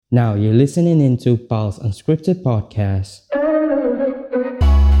Now you're listening into Pulse Unscripted Podcast.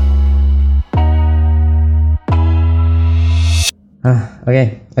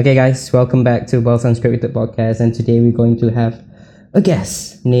 Okay, guys, welcome back to Pulse Unscripted Podcast, and today we're going to have a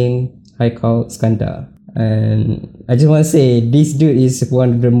guest named Haikal Skandar. And I just want to say, this dude is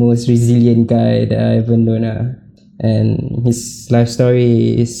one of the most resilient guy that I ever known. And his life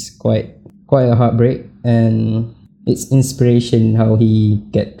story is quite a heartbreak, and it's inspiration how he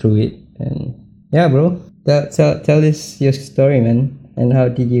get through it. And yeah, bro, tell us your story, man. And how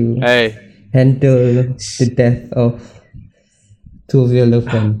did you handle the death of two of your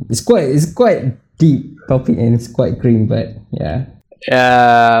loved ones? It's quite deep topic, and it's quite grim, but yeah.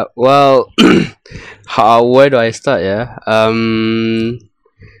 Well, where do I start?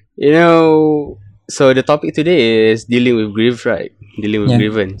 So the topic today is dealing with grief, right? Dealing with Yeah,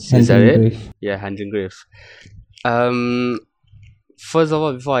 grievance. Is that handling it? grief. Yeah, handling grief. First of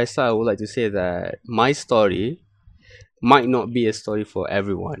all, before I start, I would like to say that my story might not be a story for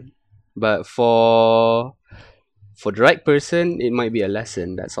everyone, but for the right person, it might be a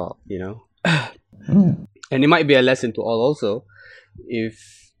lesson. That's all, Mm. and it might be a lesson to all also,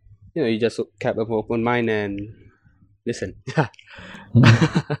 if you just kept an open mind and listen.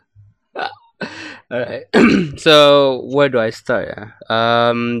 All right. So where do I start?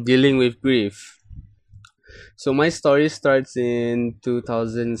 Dealing with grief. So my story starts in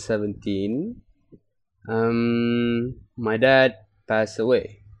 2017. My dad passed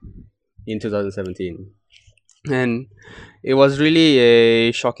away in 2017, and it was really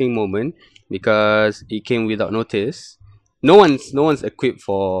a shocking moment because it came without notice. No one's equipped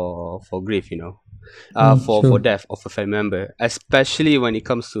for grief, for True. death of a family member, especially when it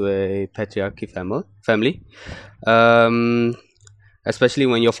comes to a patriarchy family. Um, Especially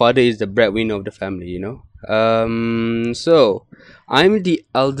when your father is the breadwinner of the family. So I'm the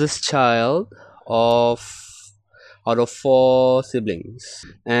eldest child of out of four siblings,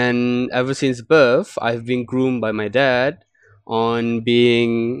 and ever since birth, I've been groomed by my dad on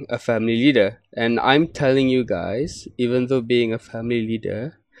being a family leader. And I'm telling you guys, even though being a family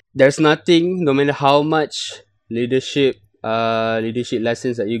leader, there's nothing, no matter how much leadership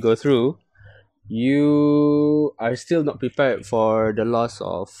lessons that you go through, you are still not prepared for the loss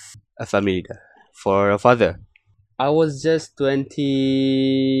of a family leader, for a father. I was just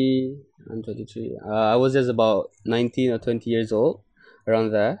 20. I'm 23. I was just about 19 or 20 years old,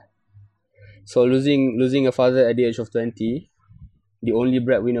 around there. So losing a father at the age of 20, the only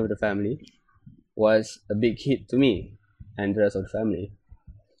breadwinner of the family, was a big hit to me and the rest of the family.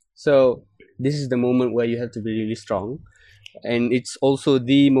 So this is the moment where you have to be really strong, and it's also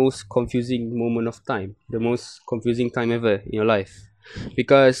the most confusing moment of time, the most confusing time ever in your life,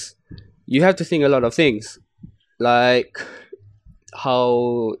 because you have to think a lot of things, like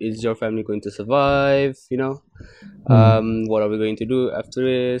how is your family going to survive, what are we going to do after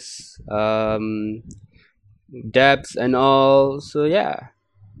this, debts and all. So yeah,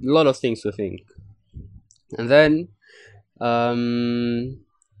 a lot of things to think. And then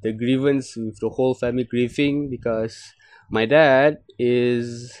the grievance with the whole family grieving, because my dad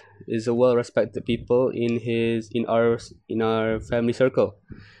is a well respected people in our family circle,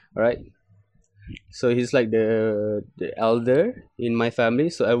 right? So he's like the elder in my family,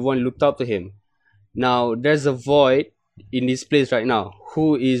 so everyone looked up to him. Now there's a void in this place right now.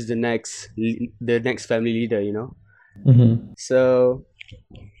 Who is the next family leader? Mm-hmm. So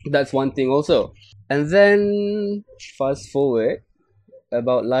that's one thing also. And then fast forward,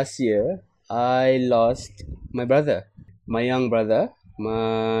 about last year, I lost my brother, my young brother.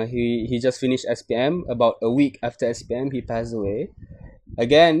 He just finished SPM. About a week after SPM, he passed away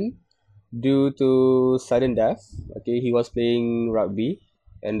again due to sudden death. Okay, he was playing rugby,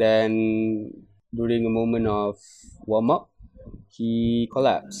 and then during a moment of warm up, he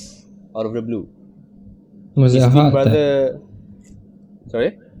collapsed out of the blue. Was it His a twin heart attack? brother,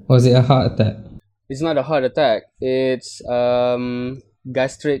 sorry, Was it a heart attack? it's not a heart attack. It's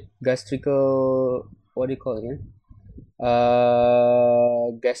gastrical. What do you call it again?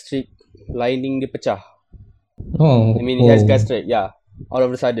 Gastric lining dia pecah. Oh, I mean, he has whoa. gastric. Yeah, all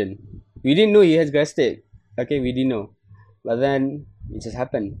of a sudden, we didn't know he has gastric. Okay, we didn't know, but then it just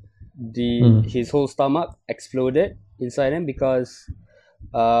happened. His whole stomach exploded inside him because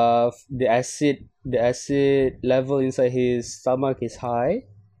the acid level inside his stomach is high,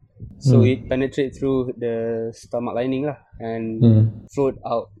 so it penetrates through the stomach lining lah, and float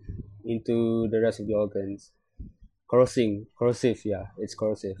out into the rest of the organs. Corrosive, yeah, it's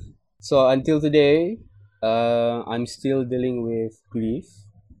corrosive. So until today, I'm still dealing with grief,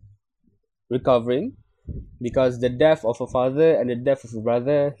 recovering. because the death of a father and the death of a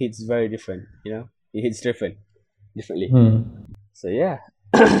brother hits very different. It hits differently. So yeah.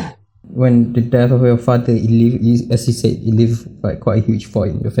 When the death of your father, as you said, it leave like quite a huge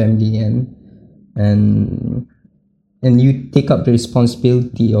void in your family, and you take up the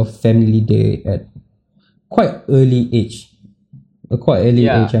responsibility of family leader at quite early age, a quite early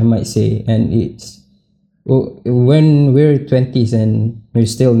Yeah. age, I might say. And it's when we're 20s and we're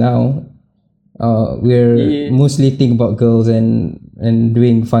still now, we're Yeah. mostly think about girls and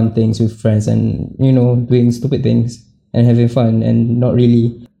doing fun things with friends, and doing stupid things and having fun, and not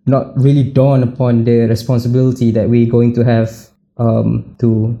really dawn upon the responsibility that we're going to have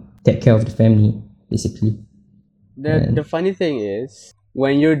to take care of the family, basically. The funny thing is,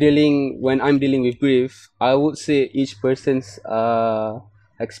 when I'm dealing with grief, I would say each person's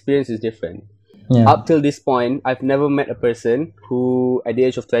experience is different. Yeah. Up till this point, I've never met a person who, at the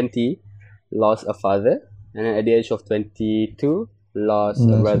age of 20, lost a father, and then at the age of 22, lost a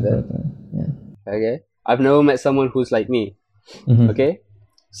Lost a brother. brother. Yeah. Okay, I've never met someone who's like me. Mhm. Okay,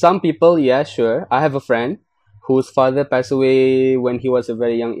 some people, yeah, sure. I have a friend whose father passed away when he was a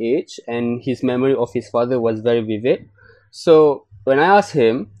very young age, and his memory of his father was very vivid. So when I asked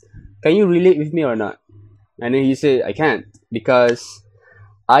him, "Can you relate with me or not?" and then he said, "I can't, because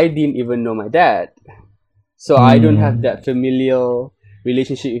I didn't even know my dad, so I don't have that familial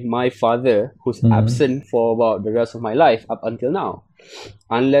relationship with my father, who's absent for about the rest of my life up until now.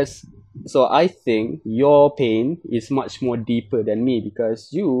 So I think your pain is much more deeper than me,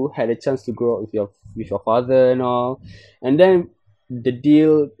 because you had a chance to grow up with your father and all, and then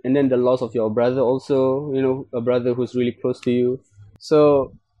the loss of your brother also, a brother who's really close to you.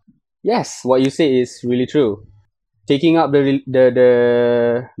 So yes, what you say is really true. Taking up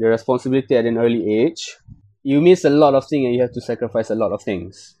the responsibility at an early age, you miss a lot of things and you have to sacrifice a lot of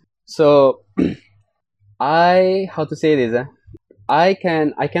things. So how to say this? I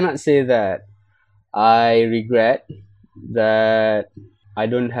cannot say that I regret that I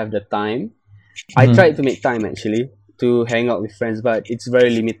don't have the time. I tried to make time actually to hang out with friends, but it's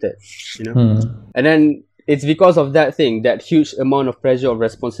very limited, And then it's because of that thing, that huge amount of pressure of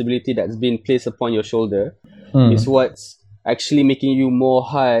responsibility that's been placed upon your shoulder, is what's actually making you more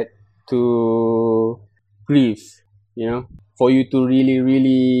hard to grieve, for you to really,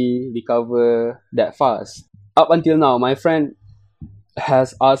 really recover that fast. Up until now, my friend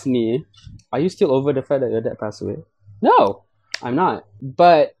has asked me, "Are you still over the fact that your dad passed away?" No, I'm not.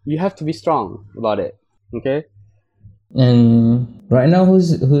 But you have to be strong about it, okay? And right now,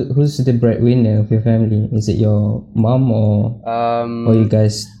 who's the breadwinner of your family? Is it your mom, or you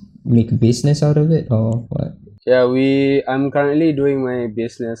guys make a business out of it, or what? Yeah, I'm currently doing my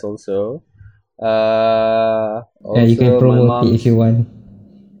business also. Also, You can my promote it if you want.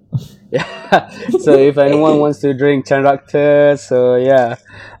 Yeah. So if anyone wants to drink Chanrakter, so yeah,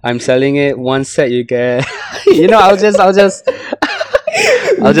 I'm selling it. One set you get. I'll just I'll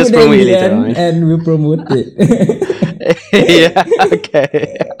just promote it later on. and we'll promote it. Yeah.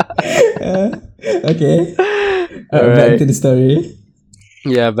 Okay. Okay. Alright. Back to the story.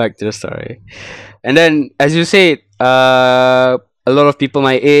 Yeah, back to the story. And then, as you said, a lot of people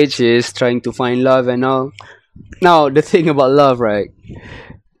my age is trying to find love and all. Now, the thing about love, right?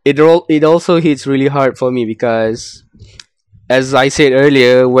 It also hits really hard for me, because, as I said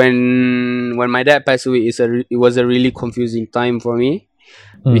earlier, when my dad passed away, it was a really confusing time for me,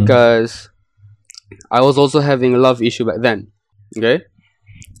 because I was also having a love issue back then. Okay,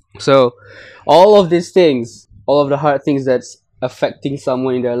 so all of these things, all of the hard things that's affecting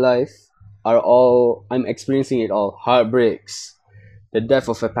someone in their life, I'm experiencing it all. Heartbreaks, the death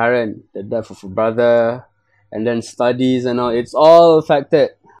of a parent, the death of a brother, and then studies and all. It's all affected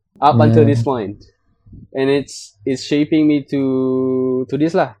up until this point, and it's shaping me to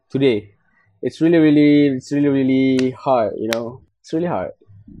this today. It's really hard, It's really hard,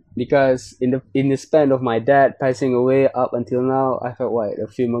 because in the span of my dad passing away up until now, I've had a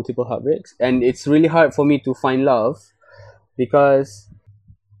few multiple heartbreaks, and it's really hard for me to find love, because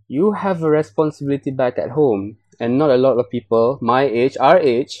you have a responsibility back at home, and not a lot of people our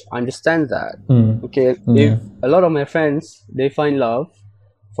age understand that. Okay, if a lot of my friends, they find love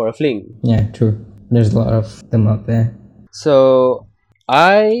for a fling. Yeah, true. There's a lot of them out there. So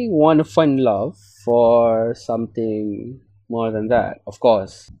I want to find love for something more than that, of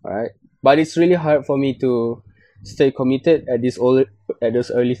course, right? But it's really hard for me to stay committed at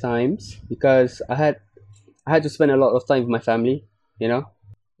those early times, because I had to spend a lot of time with my family,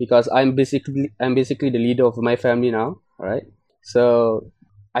 because I'm basically the leader of my family now, right? So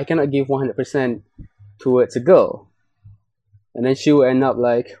I cannot give 100% towards a girl. And then she will end up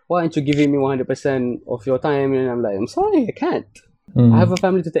like, why aren't you giving me 100% of your time? And I'm like, I'm sorry, I can't. I have a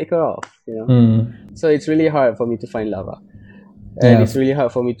family to take care of, So it's really hard for me to find love. And it's really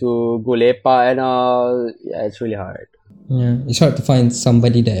hard for me to go lepak and all. Yeah, it's really hard. Yeah, it's hard to find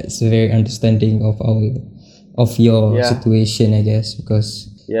somebody that's very understanding of your situation, I guess, because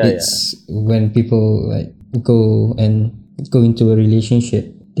it's when people like go into a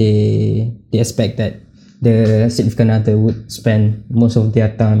relationship, they expect that the significant other would spend most of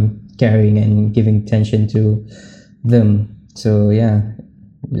their time caring and giving attention to them. So yeah,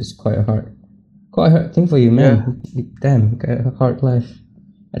 it's quite a hard thing for you, man. Yeah. Damn, got a hard life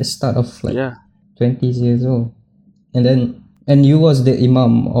at the start of 20s years old. And you was the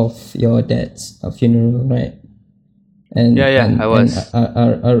imam of your dad's funeral, right? And I was.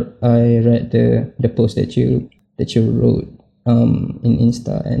 And I read the post that you wrote in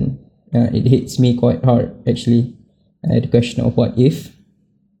Insta, and it hits me quite hard actually. The question of what if.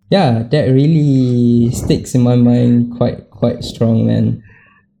 Yeah, that really sticks in my mind quite strong, man.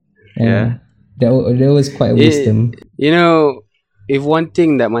 That was quite wisdom. If one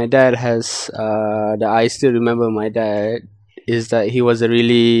thing that my dad has, that I still remember my dad, is that he was a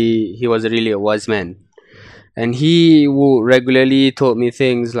really wise man, and he would regularly told me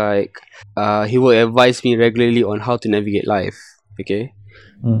things like, he would advise me regularly on how to navigate life. Okay,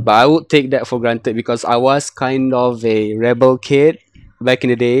 but I would take that for granted because I was kind of a rebel kid back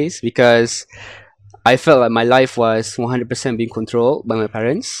in the days, because I felt like my life was 100% being controlled by my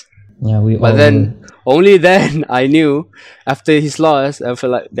parents. Yeah, but then only then I knew, after his loss, I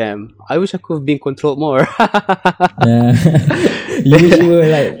felt like, damn, I wish I could have been controlled more. Yeah. You were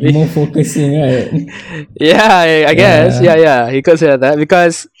like more focusing, right? Yeah, I guess. Yeah, he could say that,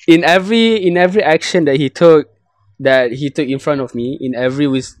 because in every action that he took in front of me, in every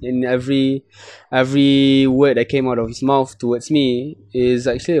word that came out of his mouth towards me is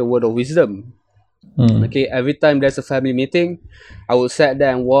actually a word of wisdom. Okay, every time there's a family meeting, I will sit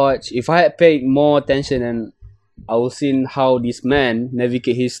there and watch. If I had paid more attention, and I will see how this man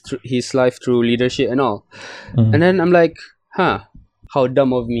navigate his life through leadership and all. And then I'm like, how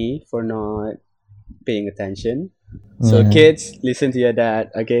dumb of me for not paying attention. So kids, listen to your dad,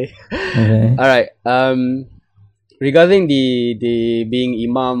 okay? All right. Regarding the being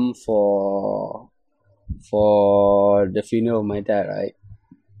imam for the funeral of my dad, right?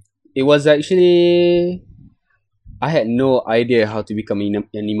 It was actually, I had no idea how to become an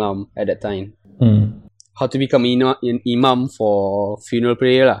imam at that time. How to become an imam for funeral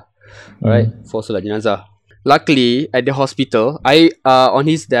prayer lah. Alright, for solat jenazah. Luckily, at the hospital, on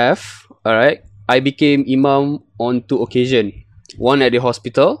his death, alright, I became imam on 2 occasions. One at the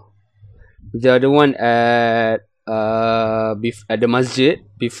hospital, the other one at the masjid,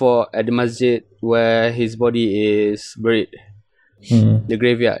 at the masjid where his body is buried. The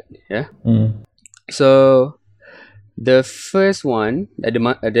graveyard, So the first one at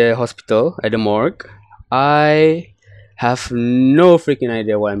the hospital, at the morgue, I have no freaking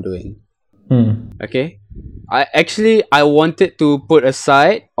idea what I'm doing. Okay, I wanted to put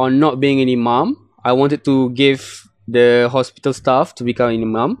aside on not being an imam. I wanted to give the hospital staff to become an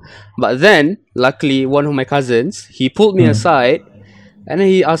imam, but then luckily one of my cousins, he pulled me aside, and then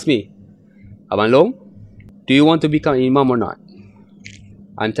he asked me, Abang Long, do you want to become an imam or not?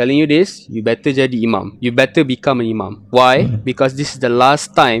 I'm telling you this, you better jadi imam. You better become an imam. Why? Because this is the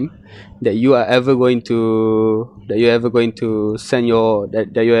last time that you are ever going to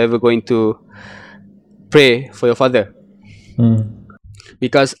pray for your father.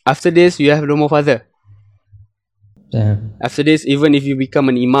 Because after this, you have no more father. After this, even if you become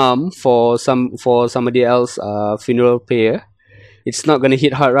an imam for somebody else funeral prayer, it's not gonna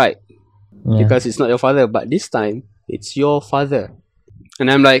hit hard, right? Because it's not your father. But this time, it's your father. And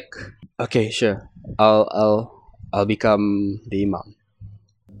I'm like, okay, sure, I'll become the imam.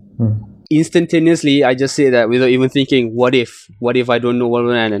 Instantaneously, I just say that without even thinking, what if I don't know what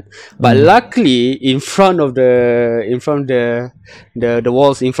will happen. But luckily, in front of the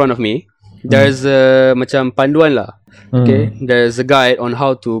walls in front of me, there's a macam panduan lah. Okay, there's a guide on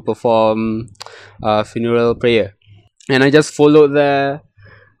how to perform funeral prayer, and I just followed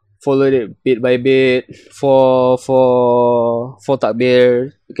it bit by bit for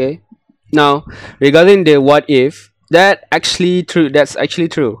takbir. Okay, now regarding the what if, that's actually true,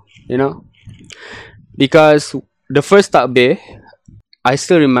 because the first takbir, I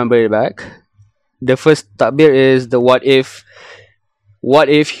still remember it back. The first takbir is the what if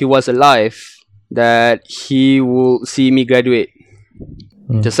he was alive, that he will see me graduate.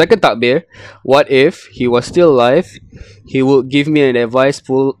 The second takbir, what if he was still alive? He would give me an advice,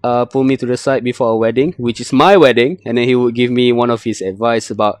 pull me to the side before a wedding, which is my wedding, and then he would give me one of his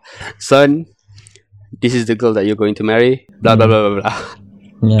advice about, son, this is the girl that you're going to marry. Blah blah blah blah blah.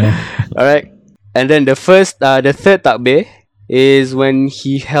 Yeah. All right. And then the third takbir is when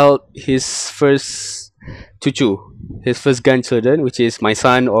he held his first cucu, his first grandchildren, which is my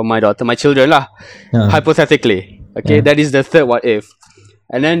son or my daughter, my children lah. Hypothetically, okay, that is the third what if.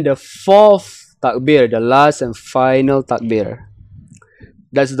 And then the fourth takbir, the last and final takbir,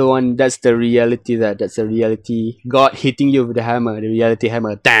 that's the one. That's the reality. That's the reality. God hitting you with the hammer, the reality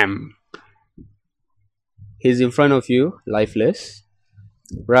hammer. Damn. He's in front of you, lifeless,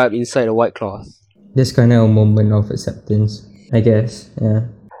 wrapped inside a white cloth. This kind of a moment of acceptance, I guess. Yeah.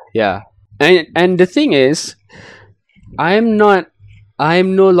 Yeah. And the thing is, I'm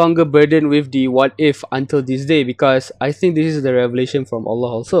no longer burdened with the what if until this day, because I think this is the revelation from Allah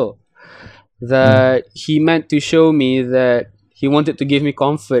also, that He meant to show me that He wanted to give me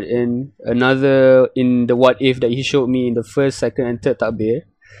comfort in the what if that He showed me in the first, second and third takbir,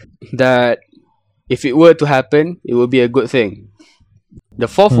 that if it were to happen, it would be a good thing. The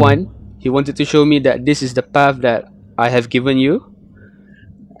fourth one, He wanted to show me that this is the path that I have given you,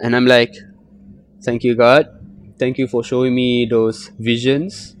 and I'm like, thank you, God. Thank you for showing me those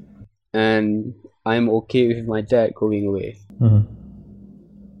visions, and I'm okay with my dad going away.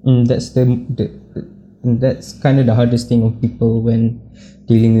 That's that's kind of the hardest thing of people when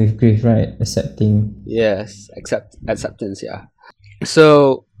dealing with grief, right? Accepting. Yes, acceptance. Yeah.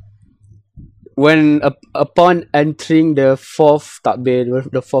 So when upon entering the fourth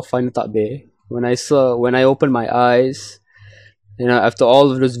takbir, the fourth final takbir, when I opened my eyes, after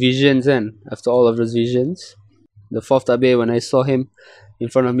all of those visions, the fourth takbir, when I saw him in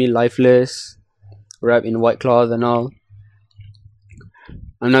front of me, lifeless, wrapped in white cloth and all,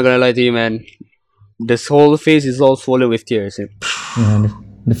 I'm not gonna lie to you, man. This whole face is all swollen with tears. Yeah,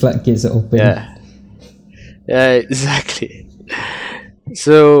 the floodgates are open. Yeah, exactly.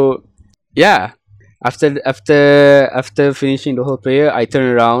 So, yeah, after finishing the whole prayer, I turn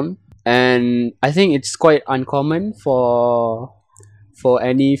around, and I think it's quite uncommon for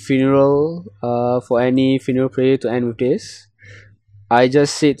any funeral prayer to end with this. I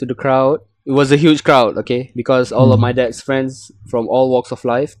just said to the crowd, it was a huge crowd, okay, because all of my dad's friends from all walks of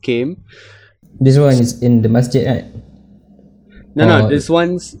life came. This one is in the masjid, right? No, this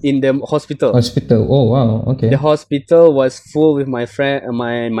one's in the hospital. Hospital. Oh wow, okay. The hospital was full with my friend,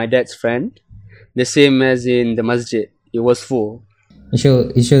 my dad's friend, the same as in the masjid. It was full.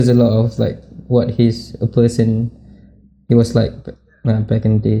 It shows a lot of like what he was like back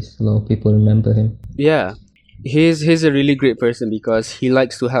in the days. A lot of people remember him. Yeah, he's a really great person because he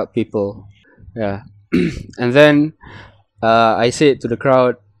likes to help people. Yeah. And then I said to the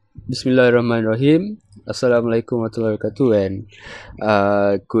crowd, Bismillahirrahmanirrahim, Assalamualaikum warahmatullahi wabarakatuh, and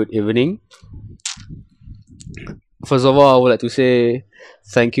good evening. First of all, I would like to say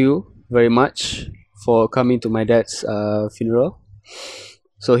thank you very much for coming to my dad's funeral.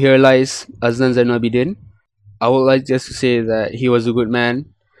 So here lies Aznan Zainal Abidin. I would like just to say that he was a good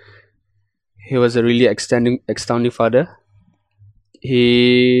man. He was a really astounding father.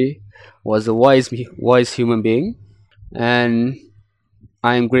 He was a wise human being, and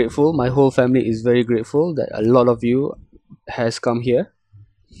I am grateful. My whole family is very grateful that a lot of you has come here.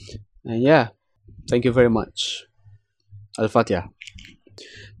 And yeah, thank you very much. Al-Fatiha.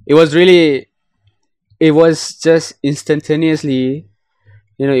 It was just instantaneously,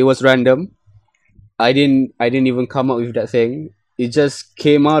 it was random. I didn't even come up with that thing. It just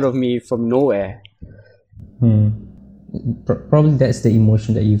came out of me from nowhere. Probably that's the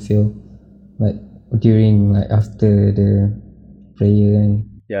emotion that you feel like during, like, after the prayer. And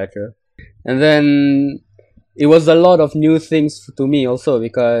yeah, true. And then it was a lot of new things to me also,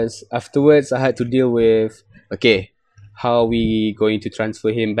 because afterwards I had to deal with, okay, how are we going to transfer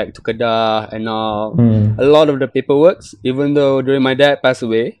him back to Kedah and all. A lot of the paperwork, even though during my dad passed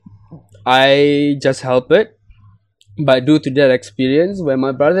away, I just helped it. But due to that experience, when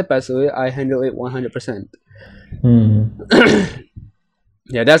my brother passed away, I handled it 100%.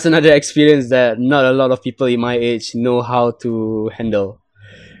 Yeah, that's another experience that not a lot of people in my age know how to handle.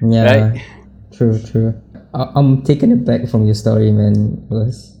 Yeah, right? True. I'm taken aback from your story, man.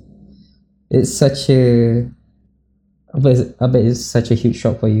 It's such a, I bet it's such a huge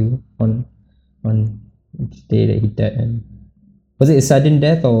shock for you on the day that he died. And was it a sudden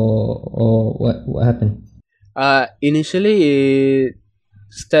death or what happened? Initially it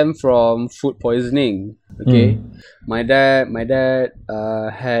stemmed from food poisoning. Okay, my dad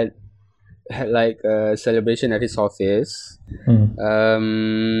had had like a celebration at his office.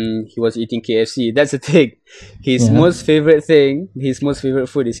 He was eating KFC. That's the thing. His Yeah. most favorite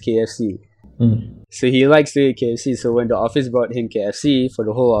food is KFC. So he likes to eat KFC. So when the office brought him KFC for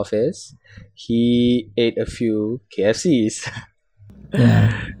the whole office, he ate a few KFCs.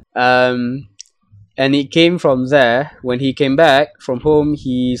 Yeah. And it came from there. When he came back from home,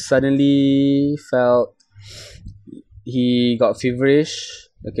 he suddenly felt he got feverish.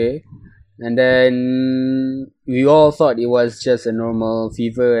 Okay. And then we all thought it was just a normal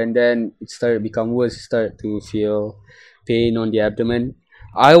fever, and then it started to become worse. He started to feel pain on the abdomen.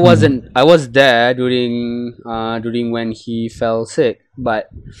 I was there during when he fell sick, but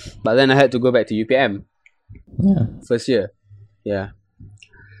then I had to go back to UPM Yeah. first year. Yeah.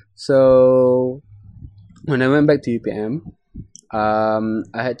 So when I went back to UPM,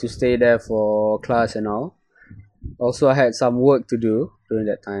 I had to stay there for class and all. Also, I had some work to do during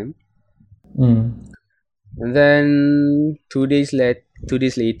that time. And then 2 days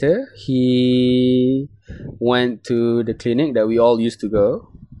later, he went to the clinic that we all used to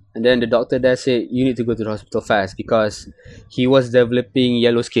go. And then the doctor there said, you need to go to the hospital fast because he was developing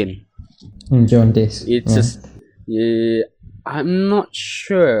yellow skin. Jaundice. It's just, yeah, I'm not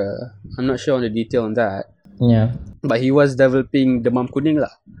sure on the detail on that. Yeah. But he was developing demam kuning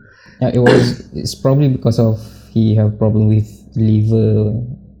lah. Yeah, it's probably because of he have problem with liver,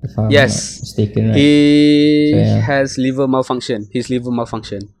 if I'm not Yes, mistaken, right? he So, yeah. has liver malfunction. His liver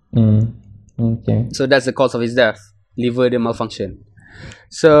malfunction. Okay. So that's the cause of his death. Liver malfunction.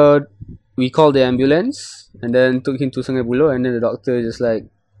 So we called the ambulance and then took him to Sungai Buloh, and then the doctor just like,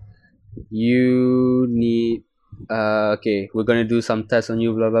 you need okay, we're gonna do some tests on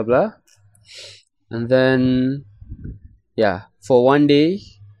you, blah blah blah. And then yeah, for one day.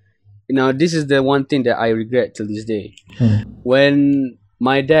 Now this is the one thing that I regret till this day. When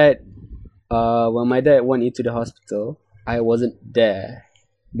my dad went into the hospital, I wasn't there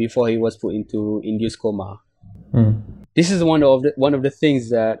before he was put into induced coma. This is one of the things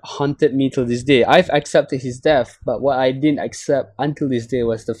that haunted me till this day. I've accepted his death, but what I didn't accept until this day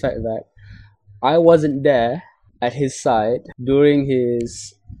was the fact that I wasn't there at his side during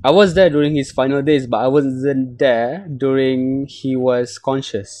his. I was there during his final days, but I wasn't there during he was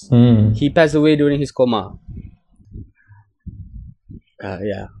conscious. He passed away during his coma.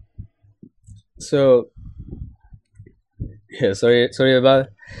 Yeah. So yeah, sorry about.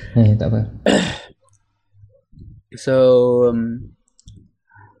 Tak apa. So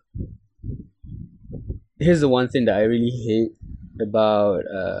here's the one thing that I really hate about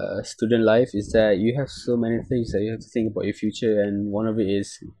student life is that you have so many things that you have to think about your future, and one of it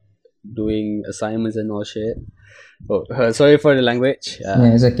is doing assignments and all shit. Oh, sorry for the language.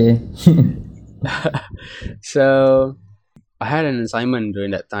 Yeah, it's okay. So I had an assignment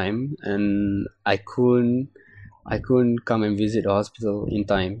during that time, and I couldn't come and visit the hospital in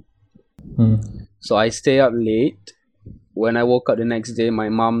time. So I stay up late. When I woke up the next day, my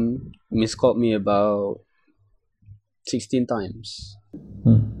mom miscalled me about 16 times.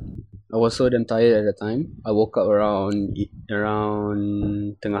 I was so damn tired at the time. I woke up around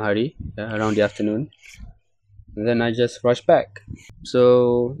tengah hari, around the afternoon, and then I just rushed back.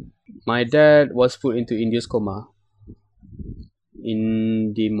 So my dad was put into induced coma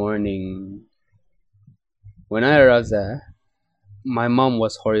in the morning. When I arrived there, my mom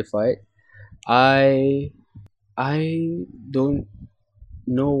was horrified. I don't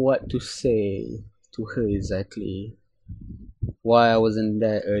know what to say to her exactly. Why I wasn't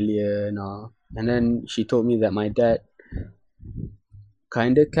there earlier and all. And then she told me that my dad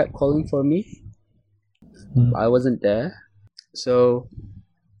kinda kept calling for me. I wasn't there. So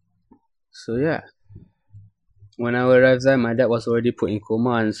yeah. When I arrived there, my dad was already put in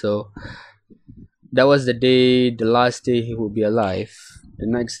coma, and so that was the last day he would be alive. The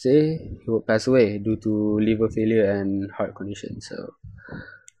next day he would pass away due to liver failure and heart condition. So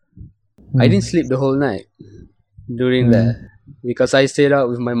I didn't sleep the whole night during that because I stayed out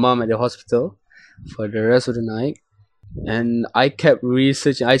with my mom at the hospital for the rest of the night, and I kept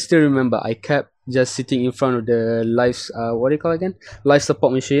researching. I still remember I kept just sitting in front of the life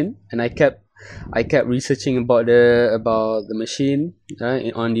support machine, and I kept researching about the machine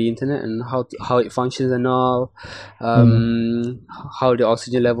on the internet, and how it functions and all, how the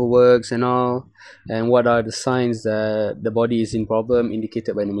oxygen level works and all, and what are the signs that the body is in problem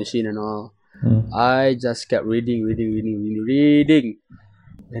indicated by the machine and all. I just kept reading,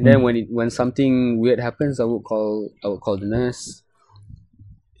 and then when something weird happens, I would call the nurse.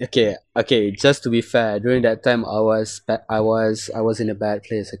 Okay. Just to be fair, during that time I was in a bad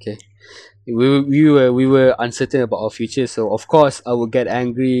place. Okay, we were uncertain about our future, so of course I would get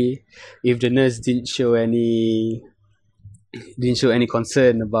angry if the nurse didn't show any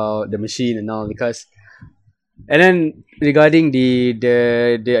concern about the machine and all. Because and then regarding the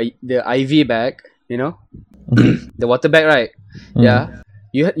IV bag, the water bag, right? Yeah,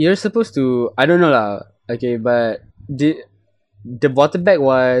 you're supposed to, I don't know lah, okay, but the water bag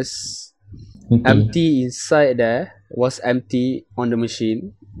was empty inside there, was empty on the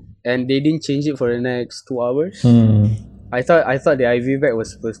machine, and they didn't change it for the next 2 hours. I thought the IV bag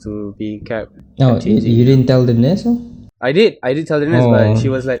was supposed to be kept. Oh, you didn't tell the nurse? I did tell the nurse, but she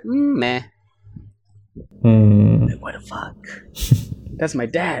was like, meh. Like, what the fuck? That's my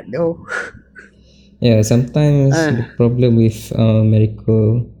dad, no. Yeah, sometimes the problem with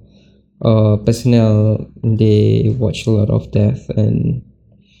medical personnel, they watch a lot of death and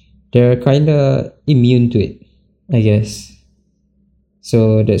they're kind of immune to it, I guess.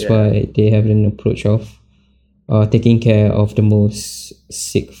 So that's why they have an approach of taking care of the most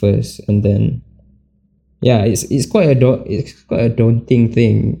sick first, and then it's quite a daunting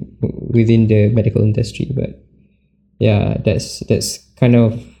thing within the medical industry. But yeah, that's kind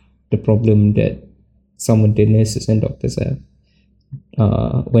of the problem that some of the nurses and doctors have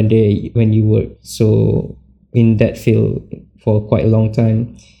when you work so in that field for quite a long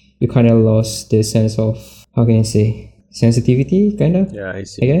time. You kind of lost the sense of, how can I say, sensitivity, kind of. Yeah, I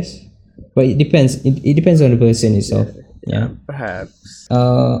see. I guess, but it depends. It depends on the person itself. Yeah. Perhaps.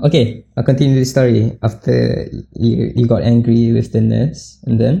 Okay, I'll continue the story. After you got angry with the nurse,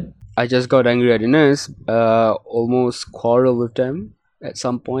 and then I just got angry at the nurse. Almost quarreled with them at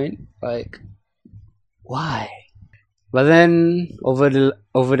some point. Like, why? But then over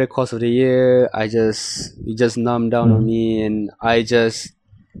the course of the year, it just numbed down on me, and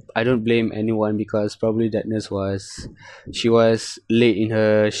I don't blame anyone, because probably that nurse was late in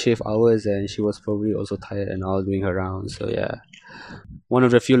her shift hours, and she was probably also tired and all, doing her rounds. So yeah, one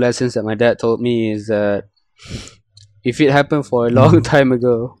of the few lessons that my dad told me is that if it happened for a long time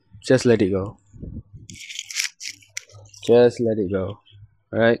ago, just let it go. Just let it go,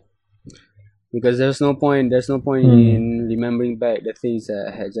 right? Because there's no point in remembering back the things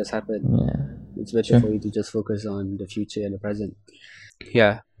that had just happened. It's better for you to just focus on the future and the present.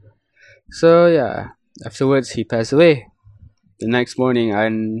 Yeah. So yeah, afterwards he passed away the next morning,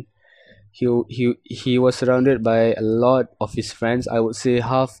 and he was surrounded by a lot of his friends. I would say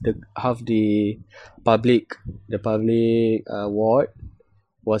half the public ward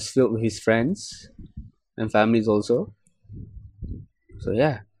was filled with his friends and families also. So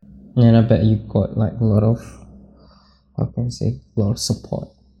yeah. And I bet you got like a lot of, how can I say, a lot of support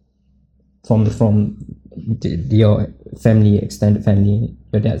from your family, extended family,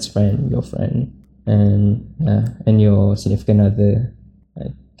 your dad's friend, your friend, and your significant other,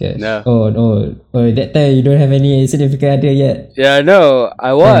 I guess. No. Oh, that time you don't have any significant other yet. Yeah, no,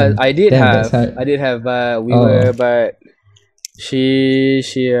 I did have, but she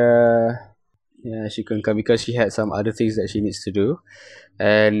couldn't come because she had some other things that she needs to do,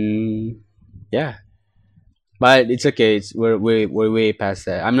 and yeah. But it's okay. We're way past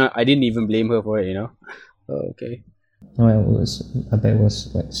that. I didn't even blame her for it. Oh, okay. Well, I bet it was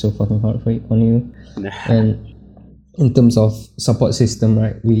like so fucking hard on you. Nah. And in terms of support system,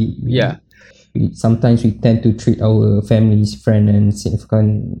 right? We sometimes we tend to treat our families, friend, and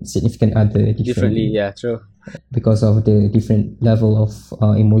significant other differently. Yeah, true. Because of the different level of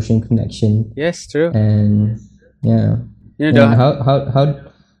emotion connection. Yes, true. And yeah.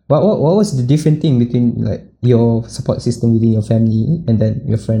 What was the different thing between like your support system within your family, and then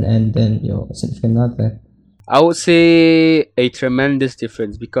your friend, and then your significant other? I would say a tremendous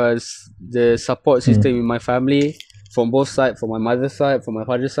difference, because the support system in my family, from both sides, from my mother's side, from my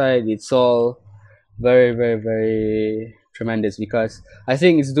father's side, it's all very, very, very tremendous, because I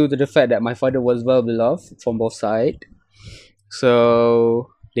think it's due to the fact that my father was well beloved from both sides. So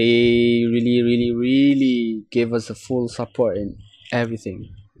they really, really, really gave us a full support in everything.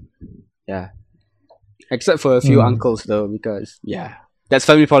 Yeah. Except for a few uncles though, because yeah, that's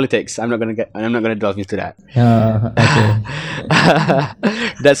family politics. I'm not gonna delve into that. Okay.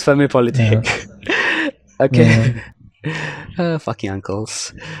 That's family politics. Okay. Fucking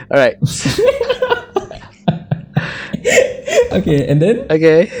uncles. All right. Okay, and then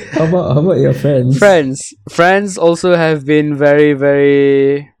okay. How about your friends? Friends also have been very,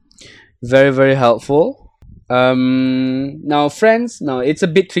 very, very, very helpful. Now it's a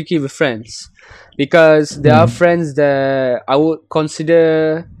bit tricky with friends, because there are friends that I would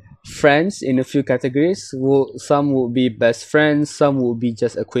consider friends in a few categories. Some would be best friends, some would be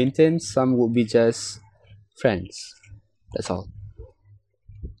just acquaintance, some would be just friends. That's all.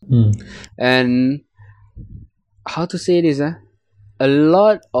 And how to say this? A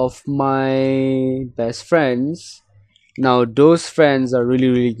lot of my best friends now, those friends are really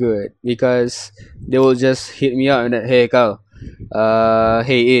really good because they will just hit me up and that, hey Kal,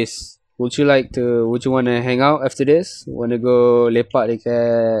 hey Is, would you want to hang out after this? Want to go lepak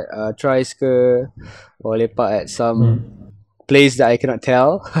dekat Trice ke, or lepak at some place that I cannot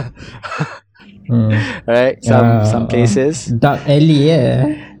tell. Right, some places. Dark alley,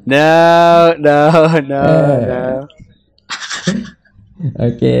 yeah. No.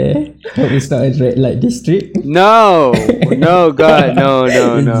 Okay, hope it's not a red light district. No, God, no.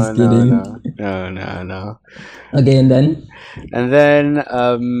 Just kidding. No. Okay, and then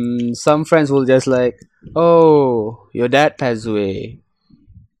Some friends will just like, oh, your dad passed away.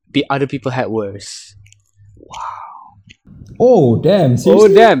 Other people had worse. oh damn, Oh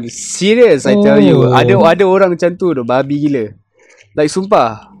seriously? damn, serious, I tell you. Oh. Ada orang macam tu tu, babi gila. Like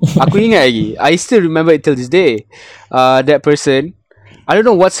sumpah, aku ingat lagi. I still remember it till this day. That person, I don't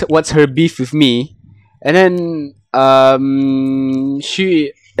know what's her beef with me, and then I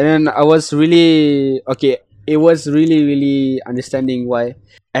was really okay. It was really really understanding why.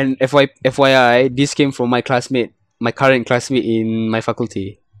 And FYI, this came from my classmate, my current classmate in my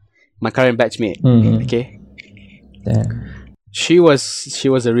faculty, my current batchmate. Okay, Damn. she was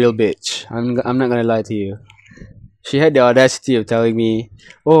a real bitch. I'm not gonna lie to you. She had the audacity of telling me,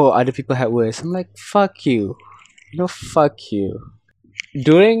 "Oh, other people had worse." I'm like, "Fuck you, fuck you."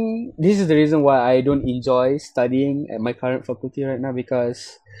 This is the reason why I don't enjoy studying at my current faculty right now,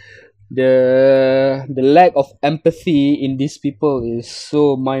 because the lack of empathy in these people is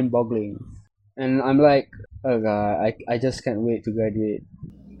so mind-boggling, and I'm like, oh god, I just can't wait to graduate,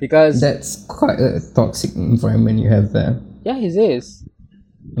 because That's quite a toxic environment you have there. yeah, it is.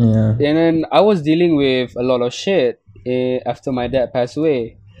 Yeah. And then I was dealing with a lot of shit after my dad passed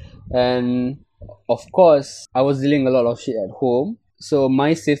away, and of course I was dealing a lot of shit at home. So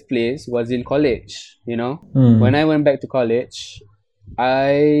my safe place was in college. When I went back to college,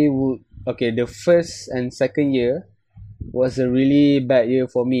 the first and second year was a really bad year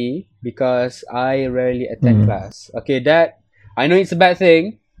for me because I rarely attend class. Okay, that I know it's a bad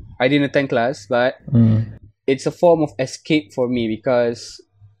thing. I didn't attend class, but it's a form of escape for me, because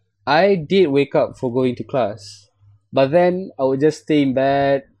I did wake up for going to class, but then I would just stay in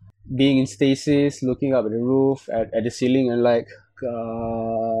bed, being in stasis, looking up at the roof, at the ceiling, and like,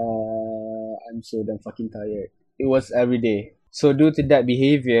 I'm so damn fucking tired. It was every day. So due to that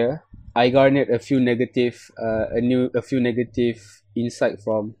behavior, I garnered a few negative insight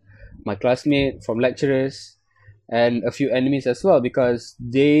from my classmates, from lecturers, and a few enemies as well, because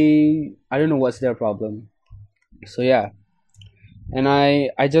I don't know what's their problem. So yeah. And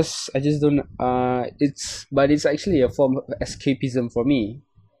I just don't it's actually a form of escapism for me.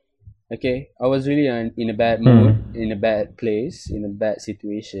 Okay, I was really in a bad mood, in a bad place, in a bad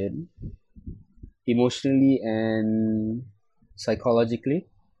situation, emotionally and psychologically.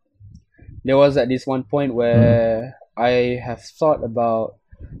 There was at this one point where I have thought about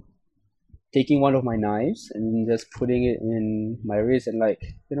taking one of my knives and just putting it in my wrist, and like,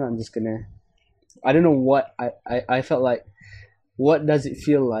 I'm just gonna, I don't know what I felt like. What does it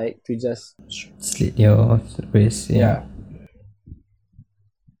feel like to just slit your wrist? Yeah.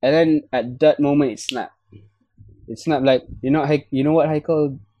 And then at that moment, it snapped. It snapped like, you know what,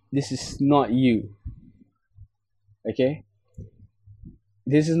 Haikal? This is not you. Okay?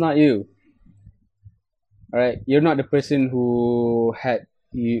 This is not you. Alright? You're not the person who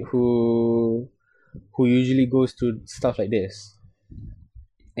usually goes through stuff like this.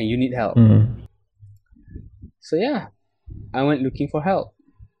 And you need help. So yeah, I went looking for help.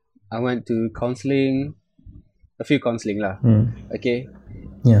 I went to counseling, a few counseling lah. Okay.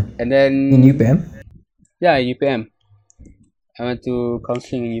 Yeah. And then in UPM? Yeah, in UPM. I went to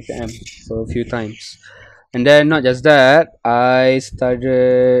counseling in UPM for a few times. And then not just that, I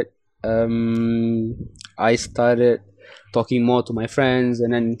started talking more to my friends,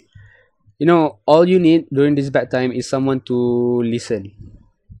 and then all you need during this bad time is someone to listen.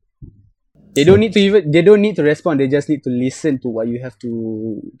 They don't need to respond. They just need to listen to what you have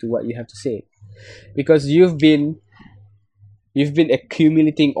to say, because you've been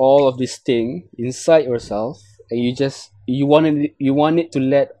accumulating all of this thing inside yourself, and you want it to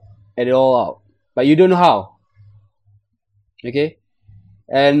let it all out, but you don't know how. Okay,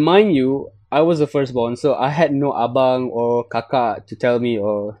 and mind you, I was the firstborn, so I had no abang or kakak to tell me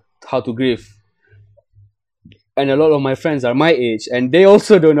or how to grieve. And a lot of my friends are my age, and they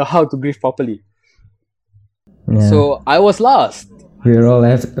also don't know how to grieve properly. Yeah. So I was lost. We're all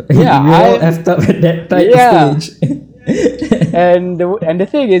effed up at that type of stage. And the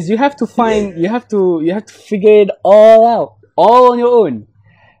thing is, you have to figure it all out, all on your own.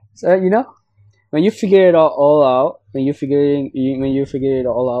 So when you figure it all out, when you figure it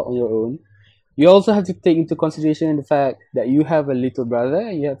all out on your own, you also have to take into consideration the fact that you have a little brother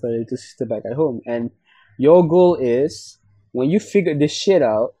and you have a little sister back at home, and your goal is, when you figure this shit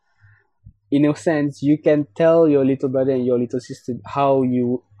out, in a sense, you can tell your little brother and your little sister how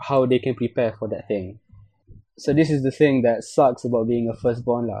they can prepare for that thing. So this is the thing that sucks about being a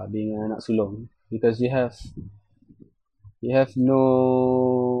firstborn lah, being an anak sulung, because you have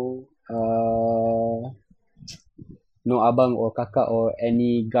no abang or kakak or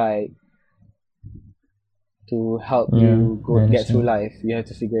any guy to help you get through life. You have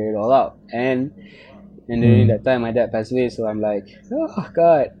to figure it all out. And during that time, my dad passed away, so I'm like, oh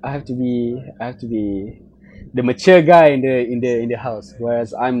God, I have to be the mature guy in the house,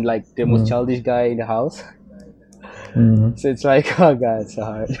 whereas I'm like the most childish guy in the house. So it's like, oh God, it's so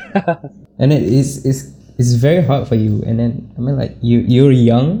hard. And it's very hard for you. And then I mean, like you're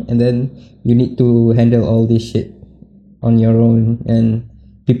young, and then you need to handle all this shit on your own. And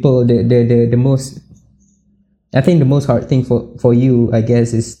people, the most, I think the most hard thing for you, I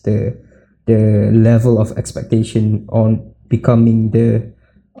guess, is the level of expectation on becoming the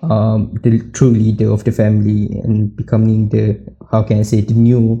true leader of the family, and becoming the, how can I say, the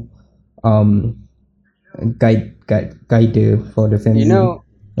new guider for the family.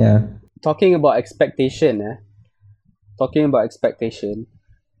 Yeah. Talking about expectation,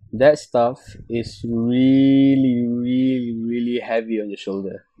 that stuff is really, really, really heavy on your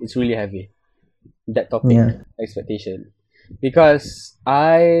shoulder. It's really heavy. That topic, expectation. Because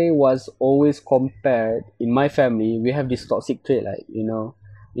I was always compared, in my family, we have this toxic trait, like, in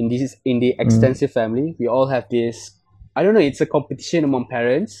the extensive family, we all have this, I don't know, it's a competition among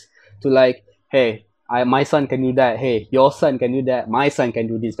parents to like, hey, my son can do that, hey, your son can do that, my son can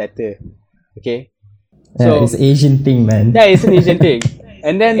do this better. Okay? So it's Asian thing, man. Yeah, it's an Asian thing.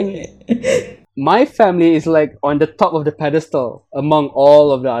 And then my family is like on the top of the pedestal among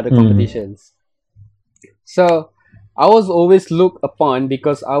all of the other competitions. So I was always looked upon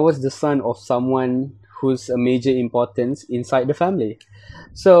because I was the son of someone who's a major importance inside the family.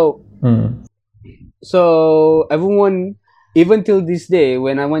 So everyone, even till this day,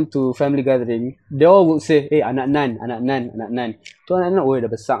 when I went to family gathering, they all would say, hey, anak nan. Tu anak, oi, dah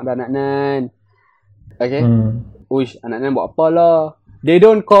besar dah anak nan. Okay? Uish, anak nan buat apa lah? They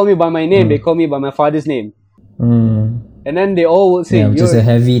don't call me by my name, they call me by my father's name. And then they all would say, which is a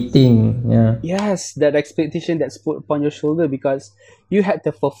heavy thing. Yeah. Yes, that expectation that's put upon your shoulder because you had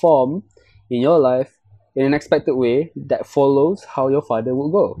to perform in your life in an expected way that follows how your father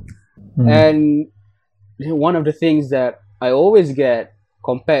will go. And one of the things that I always get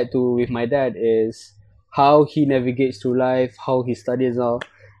compared to with my dad is how he navigates through life, how he studies all.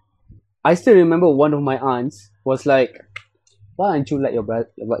 I still remember one of my aunts was like, why aren't you like your brother?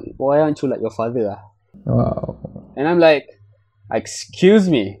 Why aren't you like your father? Wow. And I'm like, excuse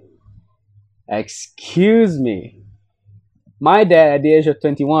me. My dad at the age of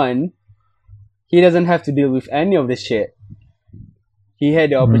 21, he doesn't have to deal with any of this shit. He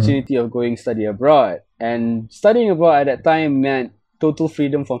had the opportunity of going study abroad. And studying abroad at that time meant total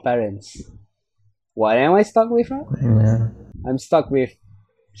freedom from parents. What am I stuck with now? Yeah. I'm stuck with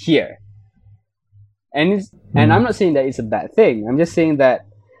here. And I'm not saying that it's a bad thing. I'm just saying that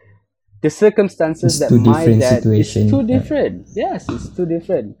the circumstances that my dad is too different. Yes, it's too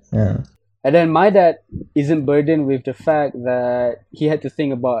different. Yeah. And then my dad isn't burdened with the fact that he had to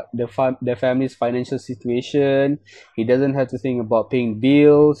think about the family's financial situation. He doesn't have to think about paying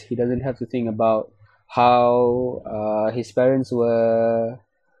bills. He doesn't have to think about how his parents were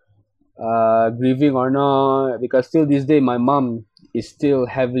grieving or not. Because till this day, my mom is still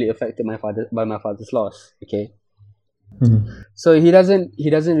heavily affected by my father's loss. Okay. So he doesn't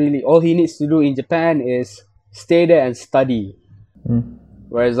really, all he needs to do in Japan is stay there and study.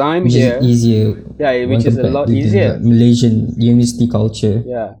 Whereas I'm here, is easier. Yeah, which is a lot easier. Malaysian university culture.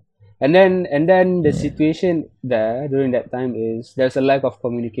 Yeah. And then the situation there during that time is there's a lack of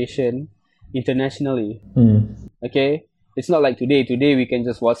communication internationally. Okay? It's not like today. Today we can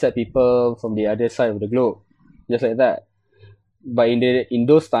just WhatsApp people from the other side of the globe. Just like that. But in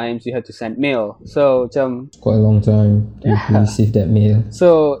those times you had to send mail. So quite a long time to receive that mail.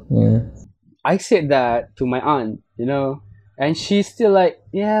 So I said that to my aunt, and she's still like,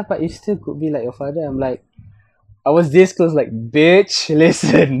 yeah, but you still could be like your father. I'm like, I was this close, like, bitch,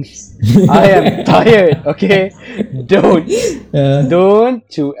 listen, I am tired, okay? Don't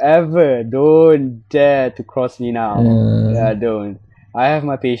you ever, don't dare to cross me now. Don't. I have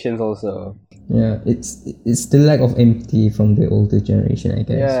my patience also. Yeah, it's the lack of empathy from the older generation, I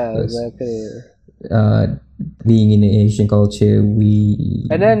guess. Yeah, Because exactly. being in the Asian culture, we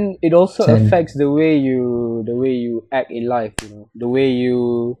And then it also tend. affects the way you act in life, you know, the way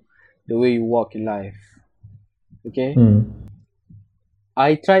you walk in life. Okay?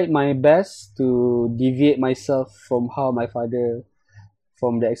 I tried my best to deviate myself from how my father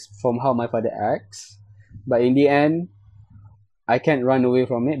acts, but in the end I can't run away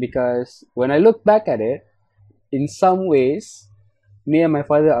from it, because when I look back at it, in some ways me and my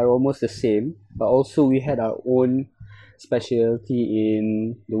father are almost the same, but also we had our own specialty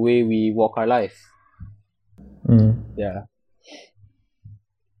in the way we walk our life. Yeah.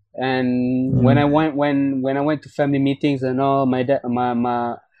 And when I went to family meetings and all, my dad,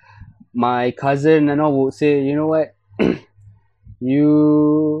 my cousin and all would say, you know what,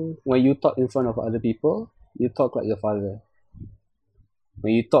 when you talk in front of other people, you talk like your father.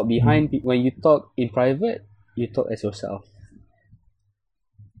 When you talk when you talk in private, you talk as yourself.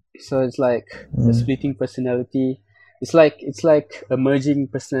 So it's like a splitting personality. It's like a merging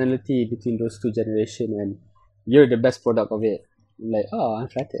personality between those two generations, and you're the best product of it. I'm like, oh, I'm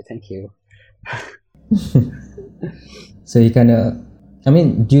flattered, thank you. So you kind of, I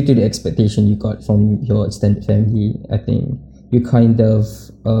mean, due to the expectation you got from your extended family, I think you kind of,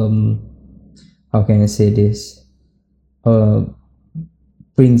 how can I say this,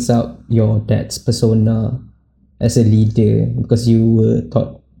 brings out your dad's persona as a leader, because you were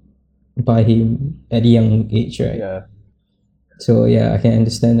taught by him at a young age, right? Yeah. So yeah, I can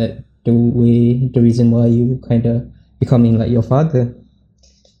understand that the reason why you kind of becoming like your father,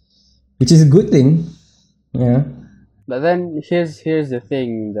 which is a good thing. Yeah. But then here's the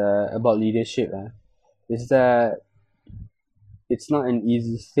thing about leadership, is that it's not an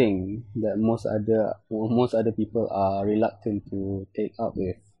easy thing that most other people are reluctant to take up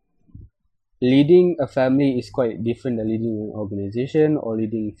with. Leading a family is quite different than leading an organization, or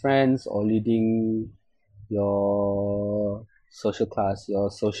leading friends, or leading your social class,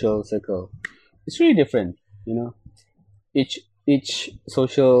 your social circle. It's really different, you know. Each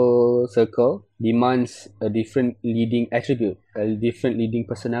social circle demands a different leading attribute, a different leading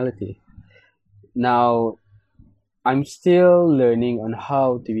personality. Now, I'm still learning on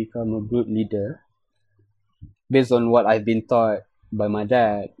how to become a good leader based on what I've been taught by my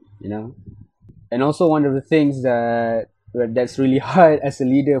dad, you know. And also, one of the things that's really hard as a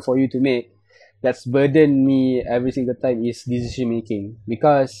leader for you to make, that's burdened me every single time, is decision making.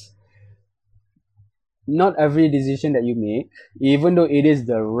 Because not every decision that you make, even though it is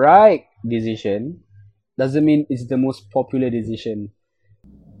the right decision, doesn't mean it's the most popular decision.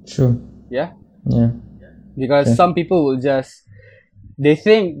 True. Yeah? Yeah. Because Okay. some people will just, they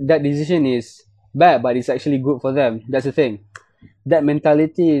think that decision is bad, but it's actually good for them. That's the thing. That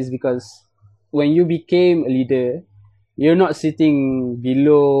mentality is because when you became a leader, you're not sitting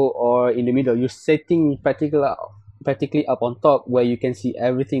below or in the middle. You're sitting practically up on top, where you can see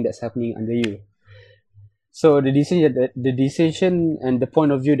everything that's happening under you. So the decision and the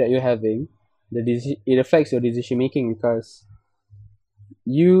point of view that you're having, it affects your decision making, because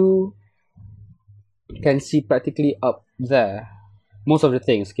you can see practically up there most of the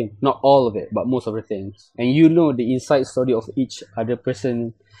things. Okay, not all of it, but most of the things, and you know the inside story of each other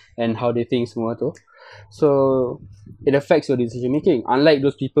person and how they think semua tu. So it affects your decision making, unlike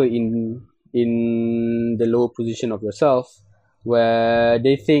those people in the lower position of yourself, where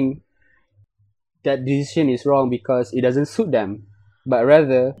they think that decision is wrong because it doesn't suit them, but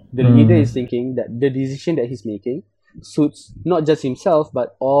rather the leader is thinking that the decision that he's making suits not just himself,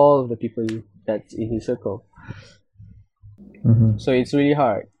 but all of the people that's in his circle. So it's really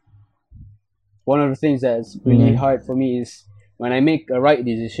hard. One of the things that's really hard for me is when I make a right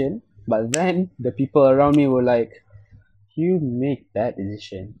decision, but then the people around me were like, you make that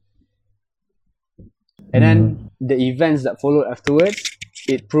decision. And then the events that followed afterwards,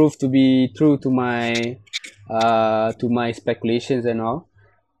 it proved to be true to my speculations and all.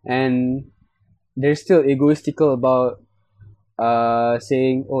 And they're still egoistical about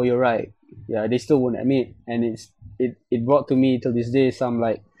saying, oh, you're right. Yeah, they still won't admit. And it brought to me till this day some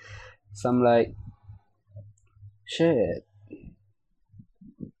like shit.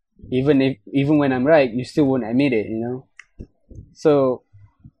 Even when I'm right, you still won't admit it, you know? So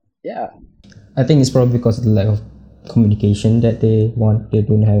yeah. I think it's probably because of the lack of communication that they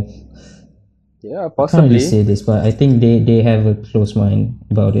don't have. Yeah, I can't possibly. really say this, but I think they have a close mind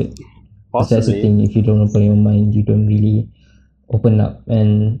about it. Because that's the Possibly. thing, if you don't open your mind, you don't really open up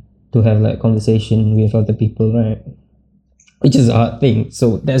and to have like conversation with other people, right? Which is a hard thing.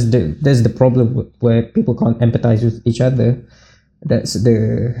 So that's the problem where people can't empathize with each other, That's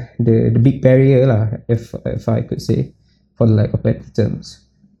the big barrier lah, if I could say, for the lack of better terms.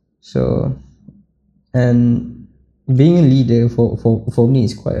 So, and being a leader for me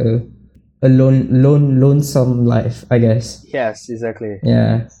is quite a lonesome life, I guess. Yes, exactly.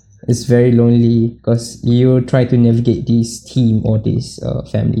 Yeah, it's very lonely because you try to navigate this team or this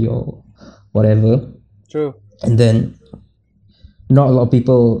family or whatever, True. and then not a lot of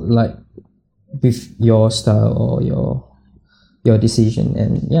people like with your style or your decision.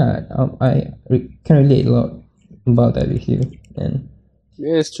 And yeah, can relate a lot about that with you. And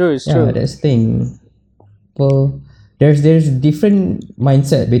It's true. It's yeah, true. that's the thing. Well, there's different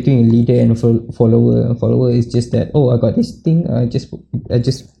mindset between a leader and a follower. A follower is just that, oh, I got this thing, I just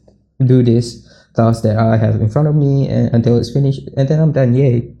do this task that I have in front of me, and until it's finished, and then I'm done.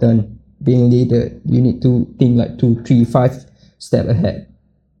 Yay, done. Being a leader, you need to think like 2, 3, 5 step ahead,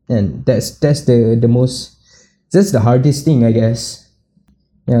 and that's the most, that's the hardest thing, I guess.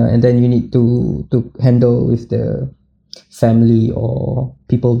 Yeah, and then you need to handle with the family or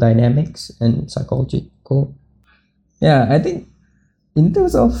people dynamics and psychological. Yeah, I think in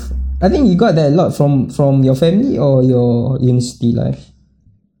terms of, I think you got that a lot from your family or your university life.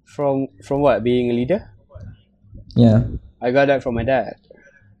 From what? Being a leader? Yeah. I got that from my dad.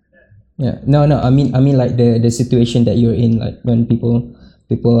 Yeah. No, I mean like the situation that you're in, like when people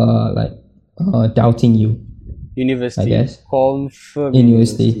are like doubting you. University. I guess. Confirm In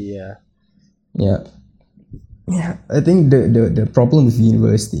university. Yeah. Yeah. Yeah. I think the problem with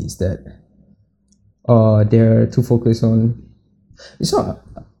university is that they're too focused on, it's not,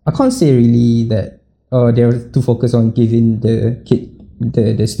 I can't say really that they're too focused on giving the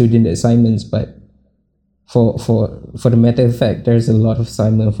student the assignments, but for the matter of fact, there's a lot of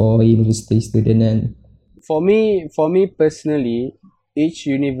assignment for a university student. And For me personally, each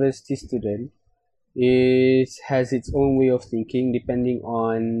university student has its own way of thinking depending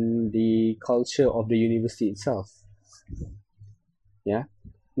on the culture of the university itself. Yeah.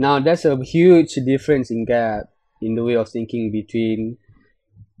 Now that's a huge difference in gap in the way of thinking between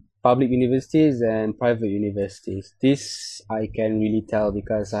public universities and private universities. This I can really tell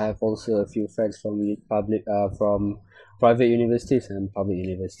because I have also a few friends from from private universities and public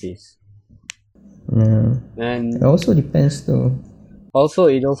universities. yeah, And it also depends though. also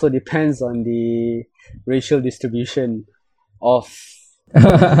it also depends on the racial distribution of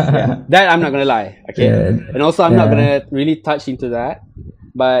that I'm not gonna lie, okay. Yeah. And also I'm not Yeah. gonna really touch into that,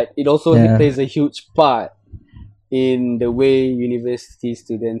 but it also Yeah. plays a huge part in the way university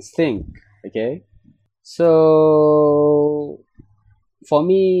students think, okay. So for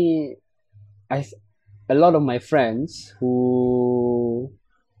me, a lot of my friends who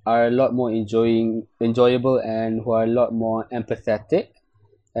are a lot more enjoyable and who are a lot more empathetic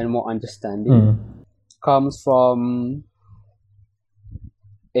and more understanding comes from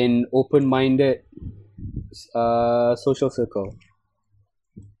an open-minded social circle.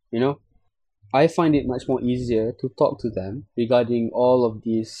 You know, I find it much more easier to talk to them regarding all of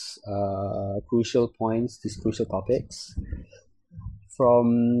these crucial points, these crucial topics,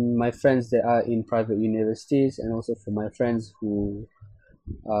 from my friends that are in private universities, and also from my friends who,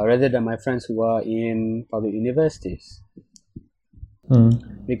 rather than my friends who are in public universities.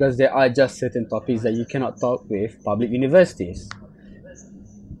 Because there are just certain topics that you cannot talk with public universities.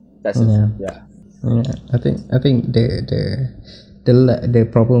 That's it. Yeah. Yeah. Yeah, I think the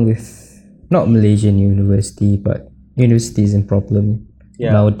problem with not Malaysian university but universities in problem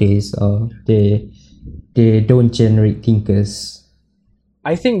Yeah. nowadays are they don't generate thinkers.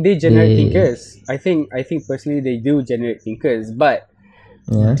 I think they generate They- thinkers. I think personally they do generate thinkers, but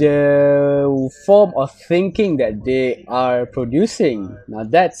Yeah. the form of thinking that they are producing, now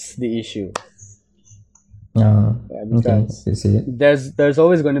that's the issue. Yeah. Yeah, Okay. because You see it. there's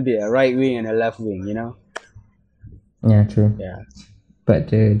always going to be a right wing and a left wing, you know. Yeah. True. Yeah. But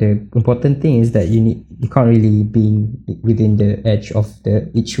the important thing is that you can't really be within the edge of the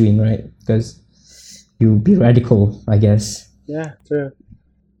each wing, right? Because you'll be radical, I guess. Yeah. True.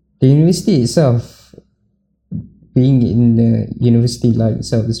 The university itself, being in the university life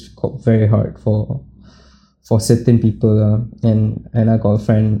itself, is very hard for certain people. And I got a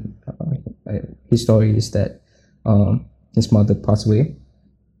friend. His story is that his mother passed away,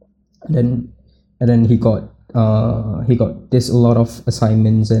 and then he got this a lot of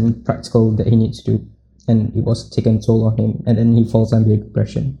assignments and practical that he needs to do, and it was taken toll on him, and then he falls under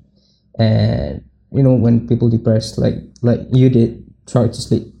depression. And when people depressed like you did, try to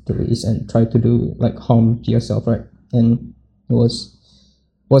slip the race and try to do like harm to yourself, right? And it was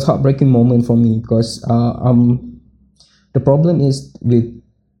heartbreaking moment for me because the problem is with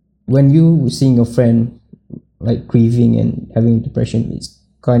when you seeing your friend like grieving and having depression, it's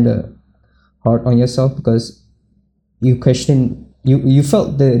kind of hard on yourself because you question, you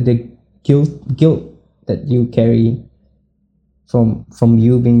felt the guilt that you carry from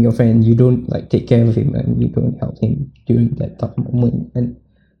you being your friend. You don't like take care of him and you don't help him during that tough moment, and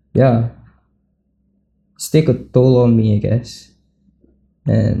yeah, it's take a toll on me, I guess.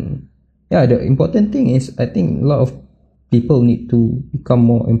 And yeah, the important thing is I think a lot of people need to become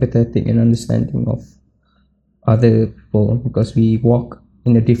more empathetic and understanding of other people because we walk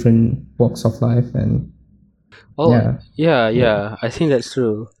in the different walks of life. And Oh, yeah. yeah. I think that's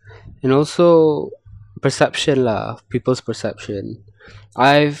true. And also perception lah, people's perception.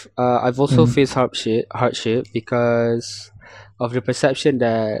 I've also Mm. faced hardship because of the perception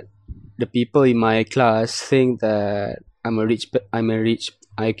that the people in my class think that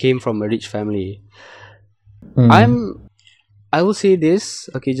I came from a rich family. Mm. I will say this,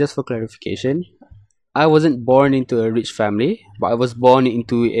 okay, just for clarification. I wasn't born into a rich family, but I was born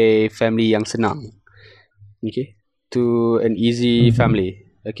into a family yang senang. Okay? To an easy Mm-hmm. family.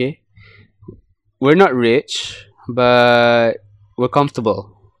 Okay? We're not rich, but we're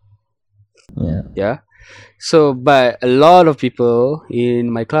comfortable. Yeah. Yeah. So, but a lot of people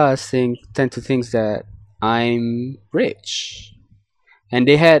in my class tend to think that I'm rich, and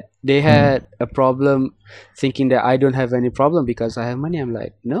they Mm. had a problem thinking that I don't have any problem because I have money. I'm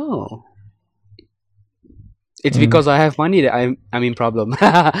like, no, it's Mm. because I have money that I'm in problem.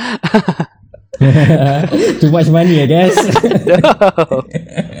 Too much money, I guess.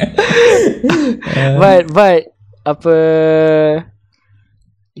 No, uh, but apa?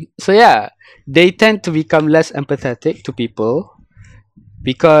 So yeah, they tend to become less empathetic to people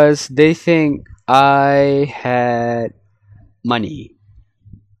because they think I had money,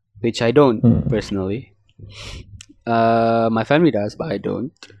 which I don't mm. personally. My family does, but I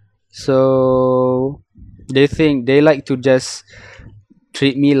don't. So they like to just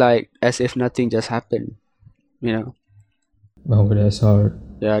treat me like as if nothing just happened. You know? Oh, that's hard.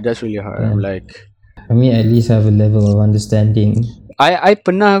 Yeah, that's really hard. I'm Yeah. like, I mean, at least have a level of understanding. I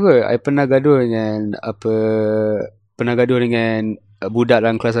pernah gaduh dengan apa pernah gaduh dengan budak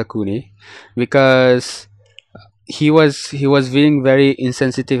dalam kelas aku ni because he was being very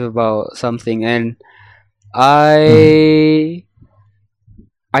insensitive about something, and Mm.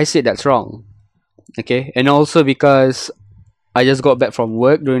 I said that's wrong. Okay, and also because I just got back from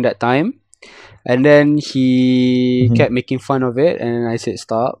work during that time, and then he Mm-hmm. kept making fun of it, and I said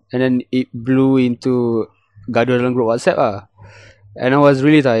stop, and then it blew into gaduh dalam group WhatsApp and I was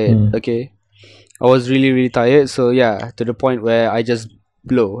really tired. Mm. Okay, I was really tired. So yeah, to the point where I just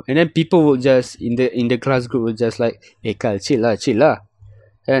blow, and then people would just in the class group would just like, "Hey, Kal, chill lah."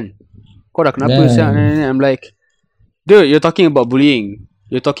 And kau dah kenapa siap? Damn. I'm like, dude, you're talking about bullying.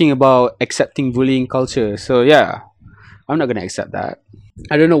 You're talking about accepting bullying culture. So yeah, I'm not gonna accept that.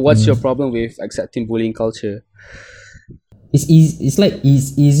 I don't know what's your Mm. problem with accepting bullying culture. It's easy. It's like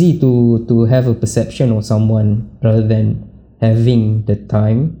it's easy to have a perception of someone rather than having the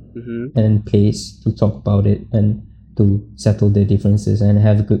time Mm-hmm. and place to talk about it and to settle the differences and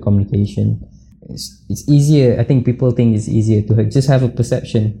have good communication. It's easier. I think people think it's easier to just have a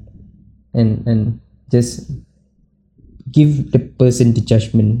perception and just give the person the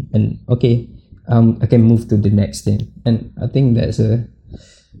judgment and okay, I can move to the next thing. And I think that's a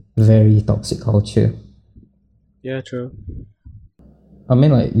very toxic culture. Yeah, true. I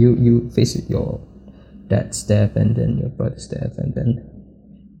mean, like you face your dad's death and then your brother's death, and then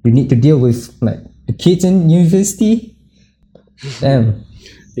you need to deal with like the kids in university. Damn.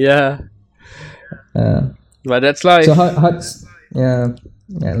 Yeah, Uh, but that's so life. yeah,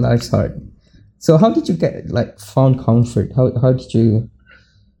 life's hard. So how did you get like found comfort? How did you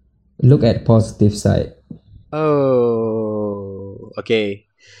look at the positive side? Oh, okay.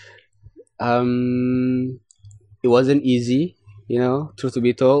 It wasn't easy, truth to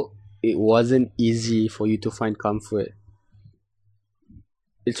be told, it wasn't easy for you to find comfort.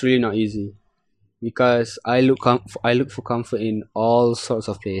 It's really not easy because I look for comfort in all sorts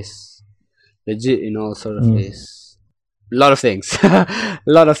of places, legit in all sorts of Mm. places. A lot of things, a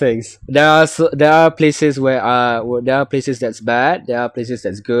lot of things. There are places there are places that's bad. There are places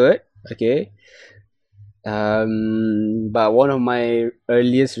that's good. Okay. But one of my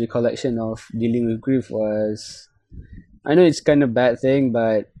earliest recollection of dealing with grief was, I know it's kind of bad thing,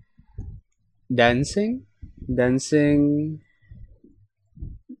 but dancing, dancing,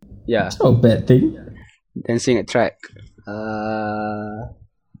 yeah, It's not a bad thing. dancing at track. Uh,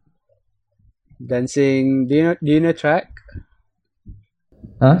 Dancing. Do you know track?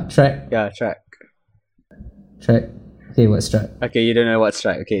 Huh? Track. Yeah, track. Track. Okay, what's track? Okay, you don't know what's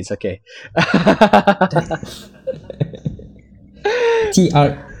right. Okay, it's okay.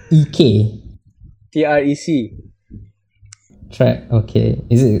 TREK. TREC. Track. Okay.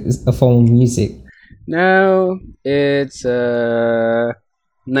 Is it a form of music? No, it's a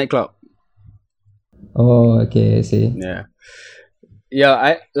nightclub. Oh, okay. I see. Yeah.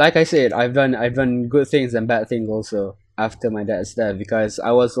 Like I said, I've done good things and bad things also after my dad's death, because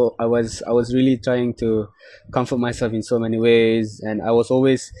I was really trying to comfort myself in so many ways, and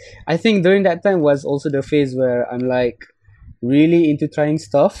I think during that time was also the phase where I'm like really into trying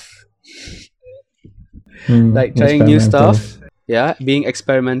stuff, like trying new Experimental. stuff, being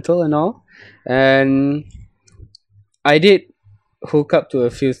experimental and all. And I did hook up to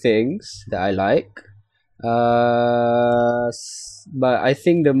a few things that I like, but I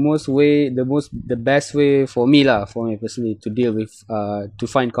think the best way for me personally to deal with to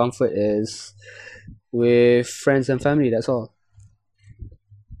find comfort is with friends and family. That's all.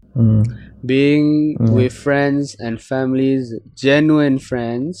 Being with friends and families, genuine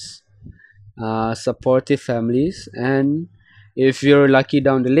friends, supportive families, and if you're lucky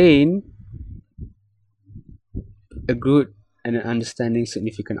down the lane, a good and an understanding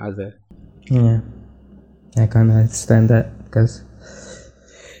significant other. Yeah, I can understand that, because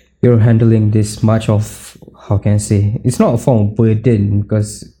you're handling this much of, how can I say, it's not a form of burden,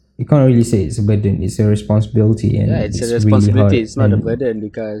 because you can't really say it's a burden, it's a responsibility, and Yeah, it's a really responsibility. hard, It's not a and- burden,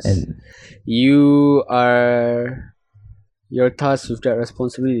 because and you're tasked with that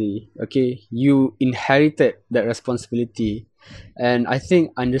responsibility. Okay, you inherited that responsibility, and I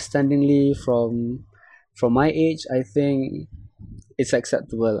think understandingly from my age, I think it's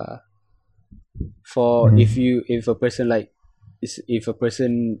acceptable for if a person like if a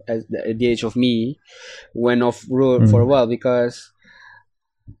person at the age of me went off road for a while, because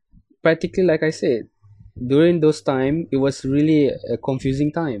practically, like I said, during those time it was really a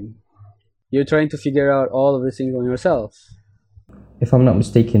confusing time. You're trying to figure out all of the things on yourself. if I'm not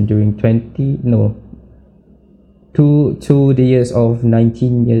mistaken, during to the years of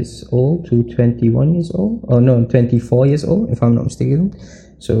 19 years old to 21 years old, or no, 24 years old, if I'm not mistaken.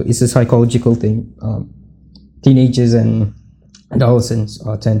 So it's a psychological thing. Teenagers and adolescents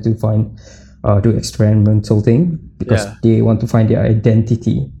tend to do experimental thing, because Yeah. they want to find their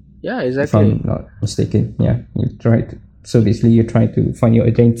identity. Yeah, If exactly. I'm not mistaken, yeah, so basically you're trying to find your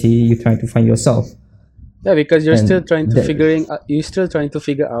identity, you're trying to find yourself. Yeah, because you're And still trying to that- you're still trying to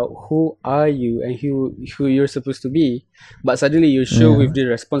figure out who are you and who you're supposed to be. But suddenly you're shown with the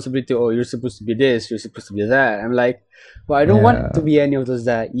responsibility, oh, you're supposed to be this, you're supposed to be that. I'm like, well, I don't want to be any of those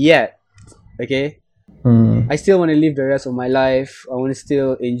that yet. Okay, I still want to live the rest of my life. I want to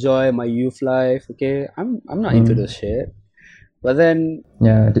still enjoy my youth life. Okay, I'm not into this shit. But then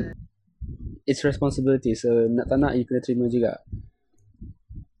yeah, it's responsibility, so nak tak nak you kena terima juga.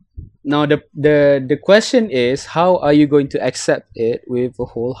 Now the question is, how are you going to accept it with a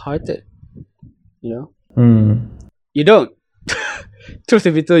wholehearted? You don't. Truth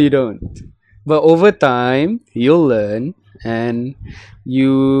be told, you don't. But over time, you'll learn, and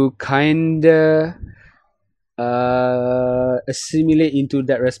you kinda assimilate into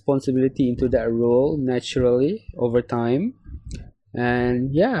that responsibility, into that role naturally over time.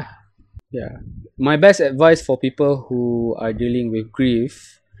 And yeah. My best advice for people who are dealing with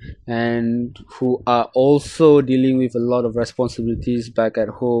grief and who are also dealing with a lot of responsibilities back at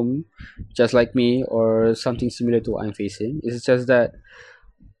home, just like me, or something similar to what I'm facing, is just that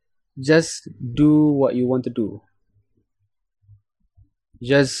just do what you want to do.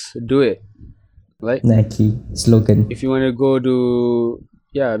 Just do it. Like, Nike slogan. if you want to go do,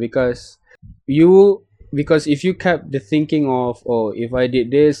 because if you kept the thinking of, oh, if I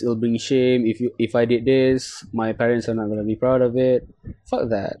did this it'll bring shame, if I did this my parents are not going to be proud of it, fuck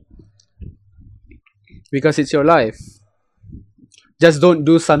that, because it's your life. Just don't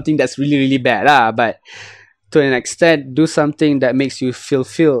do something that's really really bad but to an extent do something that makes you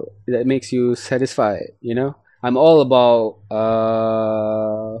feel that makes you satisfied. I'm all about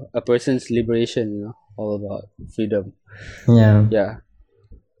a person's liberation, all about freedom. Yeah.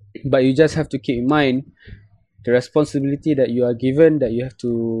 But you just have to keep in mind the responsibility that you are given, that you have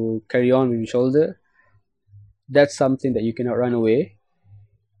to carry on with your shoulder. That's something that you cannot run away,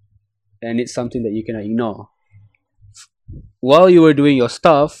 and it's something that you cannot ignore. While you were doing your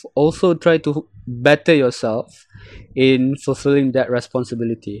stuff, also try to better yourself in fulfilling that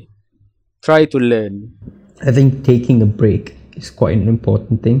responsibility. Try to learn. I think taking a break is quite an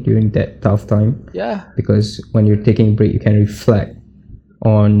important thing during that tough time. Yeah. Because when you're taking a break, you can reflect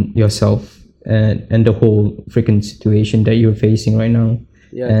on yourself and the whole freaking situation that you're facing right now.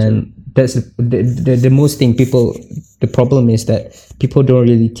 Yeah. And that's the most thing people. The problem is that people don't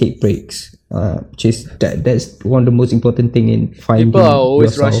really take breaks. Which is that's one of the most important thing in finding People are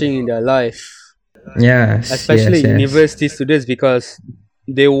always yourself. rushing in their life, Yes, especially yes, yes. university students, because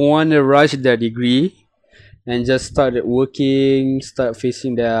they want to rush their degree and just start working, start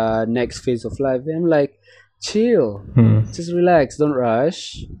facing their next phase of life. And I'm like, chill, just relax, don't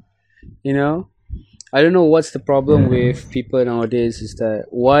rush. You know, I don't know what's the problem with people nowadays. Is that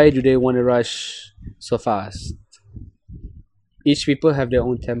why do they want to rush so fast? Each people have their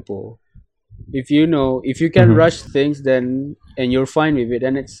own tempo. If you can rush things, then and you're fine with it,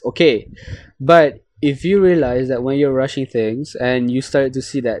 then it's okay. But if you realize that when you're rushing things and you start to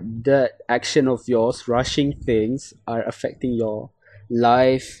see that that action of yours rushing things are affecting your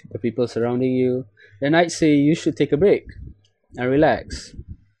life, the people surrounding you, then I'd say you should take a break and relax.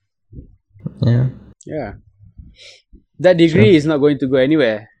 Yeah. Yeah, that degree is not going to go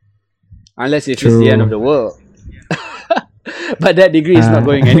anywhere unless if it's the end of the world. But that degree is not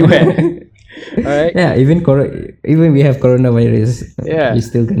going anywhere. All right. Yeah, even we have coronavirus, Yeah. we're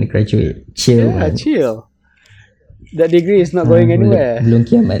still gonna graduate. Chill, Yeah, man. chill. That degree is not going anywhere. Belum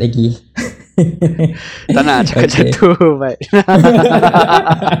kiamat lagi. Tak nak cakap macam Okay. tu, but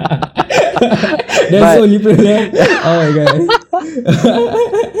That's so liberal, eh? Oh my god.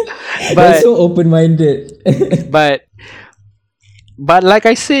 That's so open-minded. but like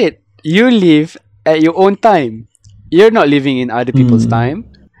I said, you live at your own time. You're not living in other people's time.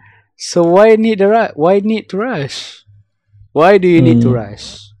 So why need to rush? Why do you need to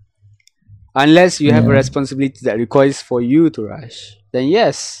rush? Unless you have a responsibility that requires for you to rush, then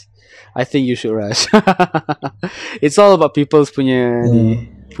yes, I think you should rush. It's all about people's punya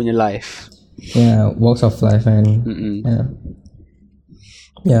life. Yeah, walks of life and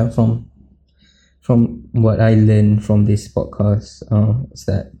yeah, from what I learned from this podcast, is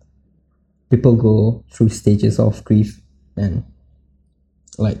that people go through stages of grief, and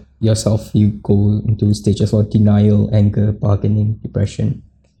like yourself, you go into stages of denial, anger, bargaining, depression,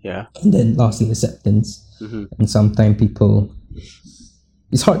 Yeah. and then lastly acceptance. And sometimes people,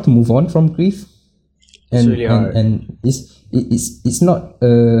 it's hard to move on from grief, and really hard. and it's not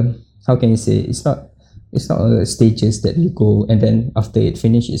how can you say, it's not stages that you go and then after it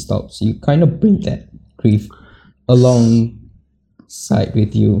finishes it stops. You kind of bring that grief alongside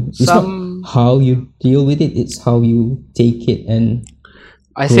with you. It's not how you deal with it, it's how you take it. And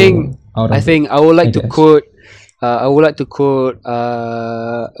I think I would like to guess. quote. I would like to quote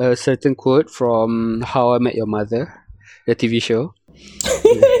a certain quote from How I Met Your Mother, the TV show.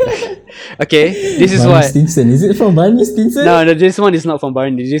 Okay, this is Barney what. Stinson. Is it from Barney Stinson? No, this one is not from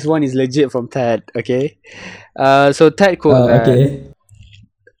Barney. This one is legit from Ted. Okay, so Ted quote that Okay.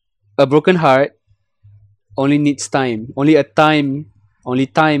 a broken heart only needs time. Only time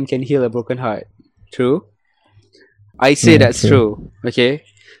can heal a broken heart. True. I say Yeah, that's true. Okay,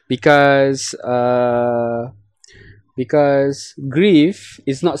 because grief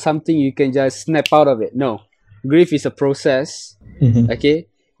is not something you can just snap out of it. No, grief is a process. Okay,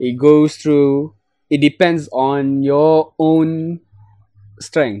 it goes through. It depends on your own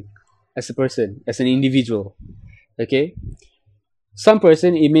strength as a person, as an individual. Okay, some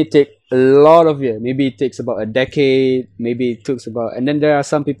person it may take a lot of years. Maybe it takes about a decade. Maybe it takes about, and then there are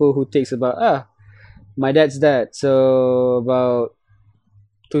some people who takes about my dad's dead, so about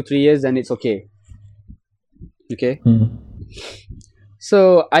 2-3 years, then it's okay. Okay.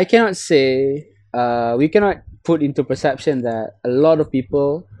 So I cannot say we cannot put into perception that a lot of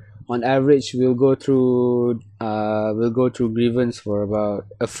people on average will go through grievance for about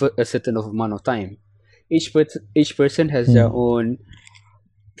a certain amount of time. Each person has their own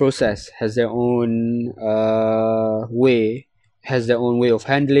process, has their own way, has their own way of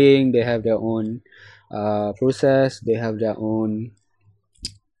handling. They have their own process. They have their own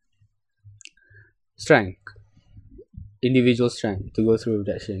strength, individual strength to go through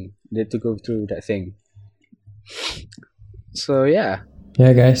that thing. So yeah.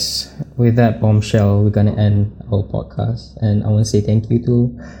 Yeah, guys, with that bombshell, we're gonna end our podcast, and I want to say thank you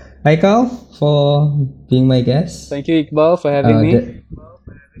to Haikal for being my guest. Thank you, Iqbal, for having me.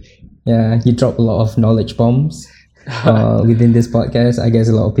 Yeah, he dropped a lot of knowledge bombs within this podcast. I guess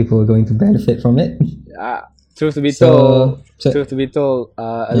a lot of people are going to benefit from it. Truth to be told,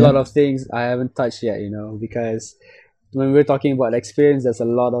 a lot of things I haven't touched yet. Because when we're talking about experience, there's a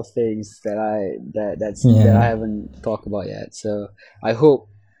lot of things that I haven't talked about yet. So I hope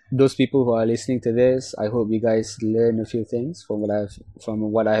those people who are listening to this, I hope you guys learn a few things from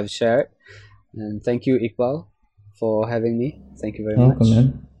what I have shared. And thank you, Iqbal, for having me. Thank you very much.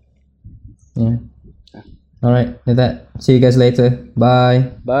 Man. Yeah. All right, with that, see you guys later.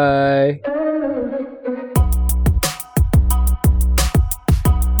 Bye. Bye.